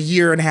 and a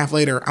year and a half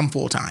later, I'm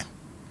full time.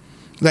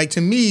 Like,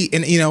 to me,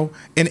 and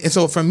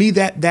so for me,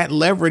 that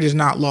leverage is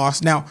not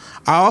lost. Now,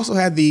 I also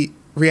had the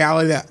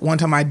reality that one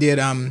time I did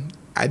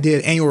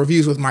annual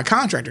reviews with my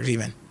contractors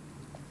even,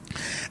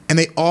 and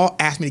they all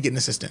asked me to get an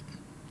assistant.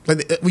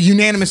 Like,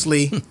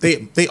 unanimously,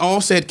 they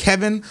all said,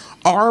 Kevin,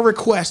 our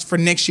request for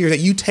next year is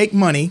that you take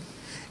money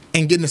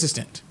and get an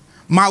assistant.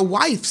 My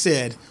wife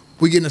said,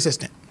 we get an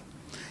assistant.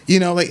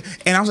 And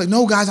I was like,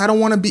 no, guys, I don't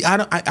want to be, I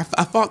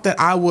thought that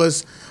I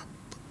was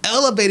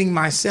elevating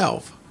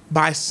myself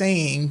by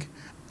saying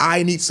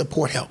I need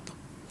support help.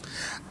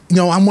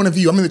 I'm one of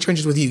you. I'm in the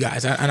trenches with you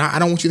guys. I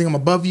don't want you to think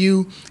I'm above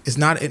you. It's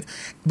not,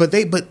 but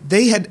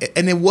they had,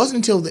 and it wasn't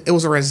until it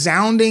was a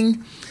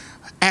resounding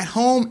at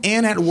home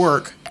and at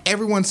work,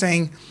 everyone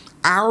saying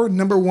our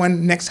number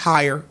one next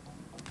hire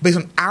based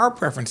on our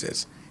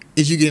preferences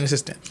is you get an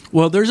assistant.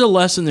 Well, there's a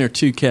lesson there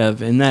too, Kev,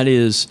 and that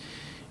is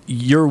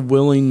your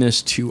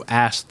willingness to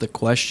ask the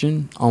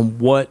question on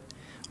what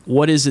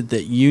is it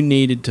that you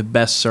needed to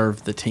best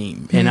serve the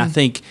team. And I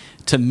think,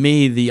 to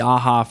me, the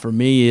aha for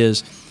me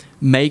is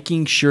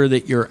making sure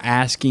that you're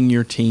asking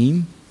your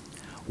team,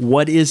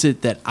 what is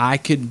it that I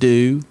could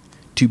do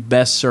to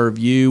best serve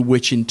you,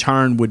 which in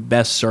turn would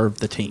best serve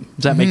the team.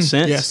 Does that make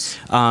sense? Yes.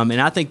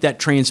 And I think that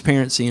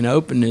transparency and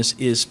openness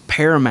is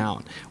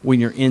paramount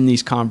when you're in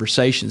these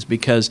conversations,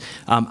 because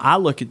I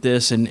look at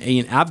this and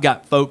I've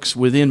got folks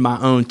within my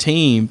own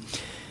team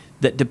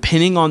that,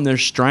 depending on their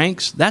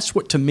strengths, that's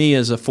what to me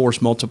is a force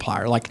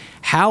multiplier. Like,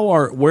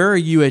 where are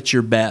you at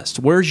your best?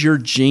 Where's your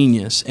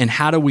genius? And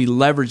how do we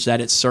leverage that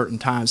at certain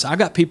times? I've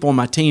got people on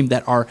my team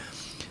that are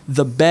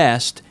the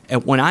best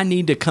at when I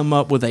need to come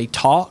up with a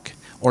talk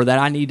or that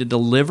I need to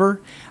deliver.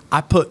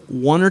 I put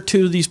 1 or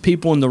 2 of these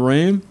people in the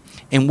room,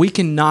 and we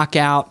can knock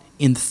out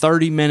in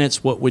 30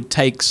 minutes what would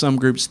take some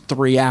groups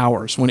 3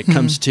 hours when it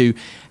comes to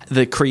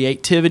the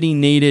creativity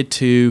needed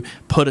to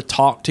put a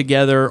talk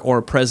together or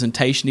a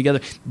presentation together.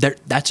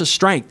 That's a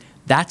strength.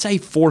 That's a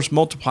force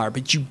multiplier.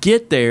 But you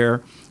get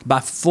there by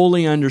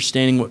fully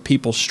understanding what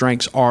people's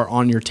strengths are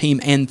on your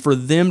team, and for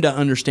them to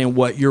understand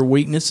what your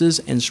weaknesses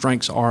and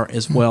strengths are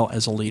as well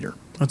as a leader.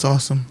 That's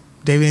awesome.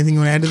 David, anything you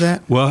want to add to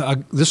that?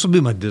 Well, this will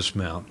be my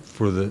dismount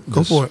for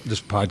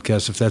this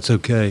podcast, if that's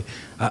okay.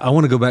 I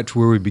want to go back to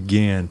where we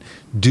began.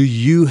 Do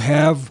you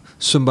have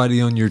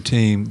somebody on your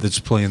team that's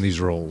playing these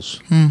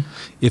roles?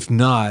 If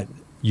not,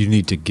 you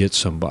need to get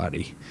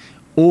somebody.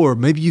 Or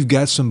maybe you've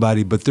got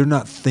somebody, but they're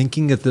not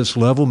thinking at this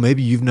level.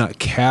 Maybe you've not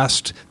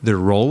cast their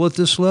role at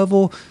this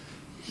level.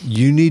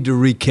 You need to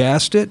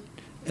recast it.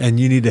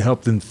 And you need to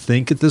help them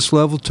think at this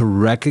level to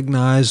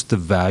recognize the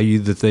value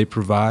that they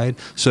provide.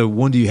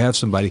 So, do you have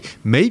somebody?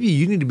 Maybe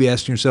you need to be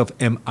asking yourself,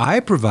 am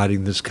I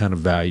providing this kind of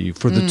value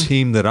for the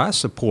team that I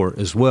support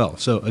as well?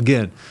 So,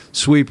 again,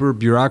 sweeper,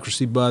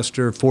 bureaucracy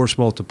buster, force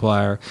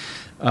multiplier.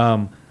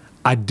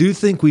 I do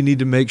think we need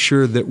to make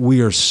sure that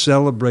we are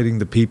celebrating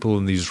the people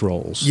in these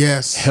roles.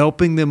 Yes.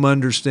 Helping them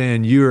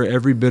understand you are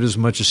every bit as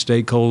much a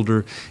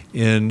stakeholder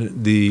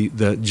in the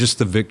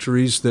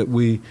victories that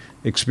we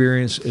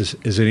experience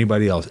as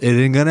anybody else. It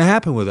ain't going to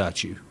happen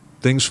without you.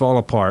 Things fall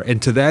apart.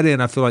 And to that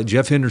end, I feel like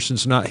Jeff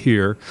Henderson's not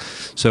here.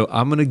 So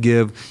I'm going to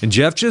give, and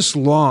Jeff just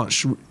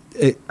launched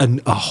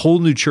a whole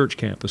new church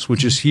campus,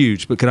 which is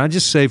huge. But can I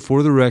just say,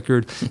 for the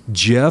record,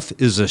 Jeff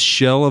is a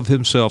shell of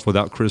himself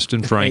without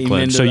Kristen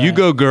Franklin. So you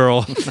go,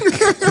 girl.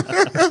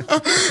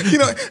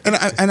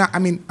 I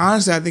mean,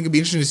 honestly, I think it'd be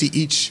interesting to see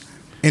each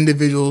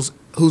individual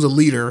who's a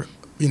leader,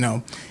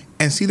 and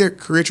see their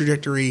career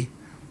trajectory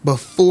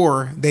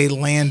before they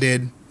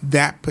landed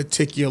that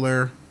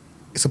particular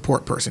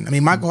support person. I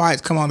mean, Michael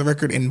Hyatt's come on the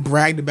record and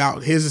bragged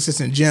about his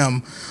assistant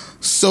Jim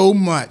so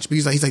much,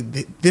 because he's like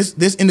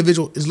this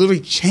individual is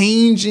literally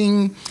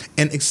changing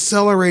and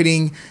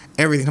accelerating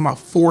everything. I'm talking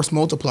about force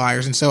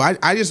multipliers. And so I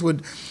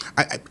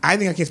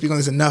think I can't speak on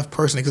this enough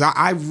personally, because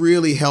I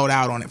really held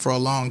out on it for a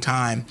long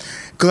time,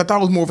 because I thought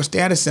it was more of a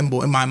status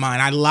symbol in my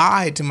mind. I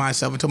lied to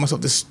myself and told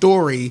myself this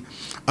story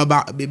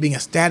about it being a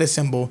status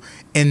symbol,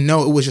 and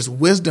no, it was just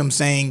wisdom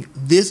saying,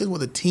 this is what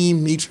the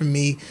team needs from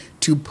me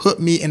to put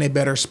me in a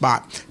better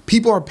spot.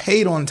 People are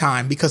paid on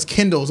time because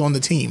Kendall's on the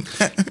team.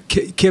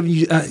 Kevin,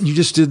 you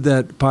just did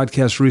that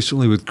podcast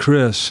recently with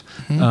Chris,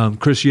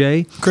 Chris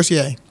Ye. Chris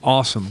Ye.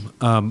 Awesome.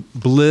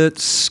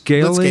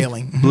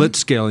 Blitzscaling.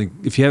 Blitzscaling.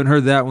 If you haven't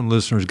heard that one,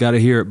 listeners, got to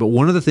hear it. But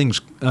one of the things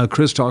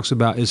Chris talks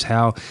about is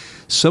how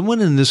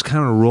someone in this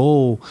kind of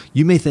role,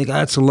 you may think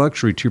that's a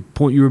luxury. To your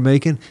point you were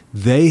making,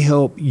 they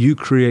help you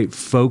create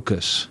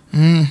focus.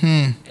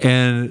 Mm-hmm.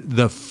 And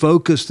the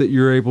focus that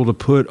you're able to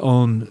put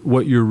on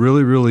what you're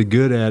really, really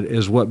good at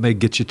is what may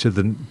get you to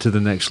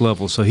the next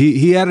level. So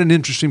he had an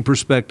interesting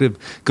perspective.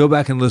 Go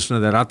back and listen to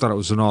that. I thought it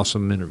was an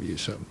awesome interview.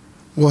 So.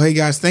 Well, hey,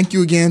 guys, thank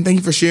you again. Thank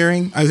you for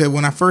sharing. I said,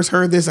 when I first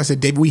heard this, I said,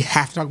 David, we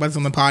have to talk about this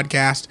on the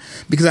podcast,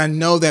 because I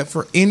know that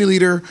for any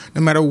leader,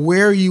 no matter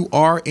where you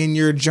are in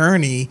your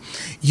journey,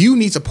 you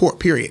need support,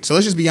 period. So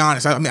let's just be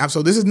honest.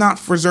 So this is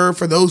not reserved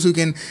for those who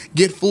can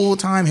get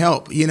full-time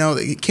help. You know,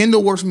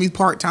 Kendall works with me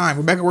part-time.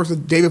 Rebecca works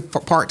with David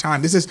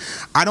part-time.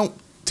 I don't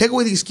take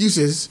away the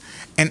excuses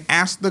and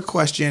ask the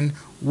question,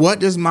 what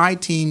does my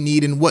team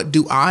need and what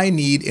do I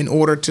need in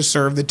order to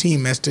serve the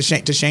team, as to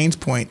Shane's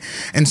point.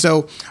 And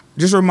so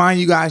just remind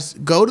you guys,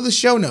 go to the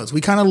show notes. We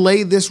kind of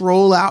laid this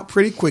role out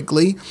pretty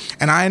quickly,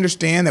 and I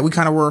understand that we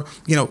kind of were,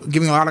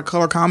 giving a lot of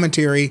color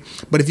commentary.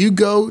 But if you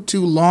go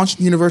to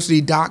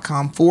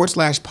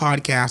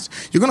launchuniversity.com/podcast,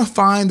 you're going to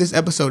find this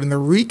episode, and the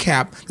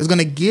recap is going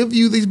to give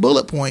you these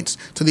bullet points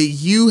so that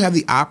you have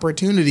the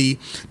opportunity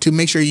to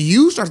make sure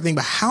you start to think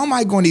about, how am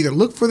I going to either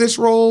look for this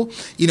role,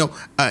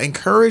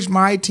 encourage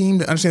my team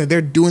to understand that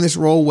they're doing this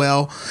role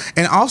well.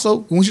 And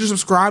also, we want you to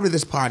subscribe to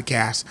this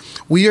podcast.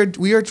 We are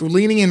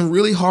leaning in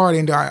really hard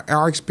into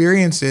our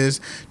experiences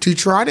to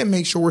try to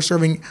make sure we're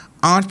serving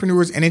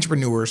entrepreneurs and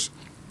intrapreneurs,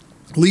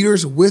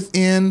 leaders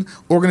within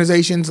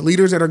organizations,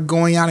 leaders that are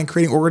going out and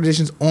creating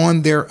organizations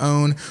on their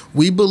own.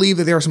 We believe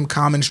that there are some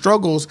common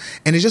struggles,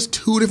 and it's just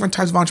two different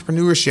types of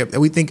entrepreneurship that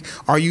we think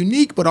are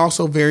unique but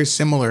also very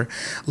similar.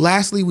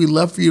 Lastly, we'd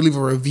love for you to leave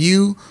a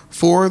review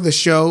for the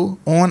show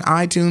on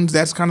iTunes.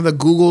 That's kind of the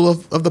Google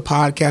of the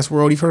podcast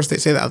world. You've heard us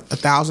say that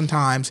 1,000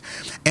 times,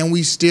 and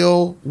we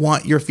still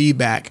want your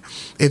feedback.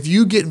 If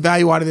you get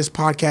value out of this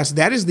podcast,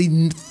 that is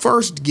the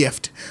first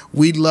gift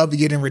we'd love to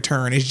get in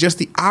return. It's just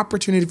the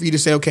opportunity for you to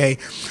say, okay,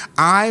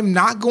 I'm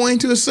not going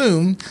to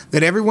assume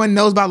that everyone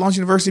knows about Launch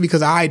University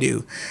because I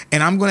do.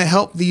 And I'm going to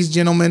help these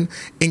gentlemen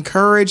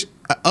encourage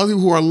other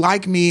who are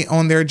like me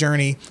on their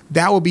journey.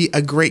 That will be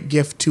a great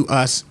gift to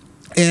us.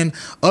 And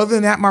other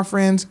than that, my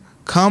friends,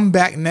 come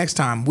back next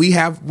time. We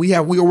are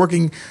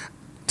working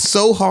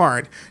so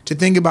hard to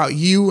think about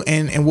you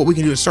and what we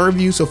can do to serve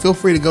you. So feel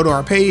free to go to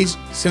our page,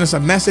 send us a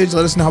message,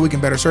 let us know how we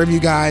can better serve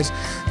you guys.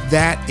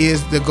 That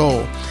is the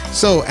goal.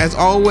 So as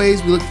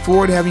always, we look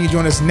forward to having you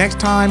join us next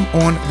time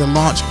on the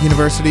Launch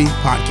University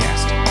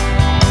podcast.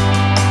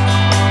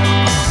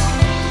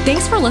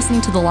 Thanks for listening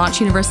to the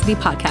Launch University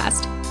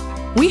podcast.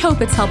 We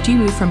hope it's helped you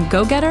move from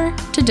go-getter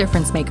to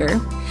difference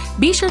maker.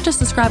 Be sure to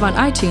subscribe on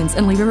iTunes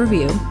and leave a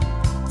review.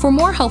 For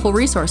more helpful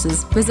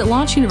resources, visit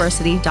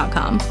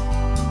launchuniversity.com.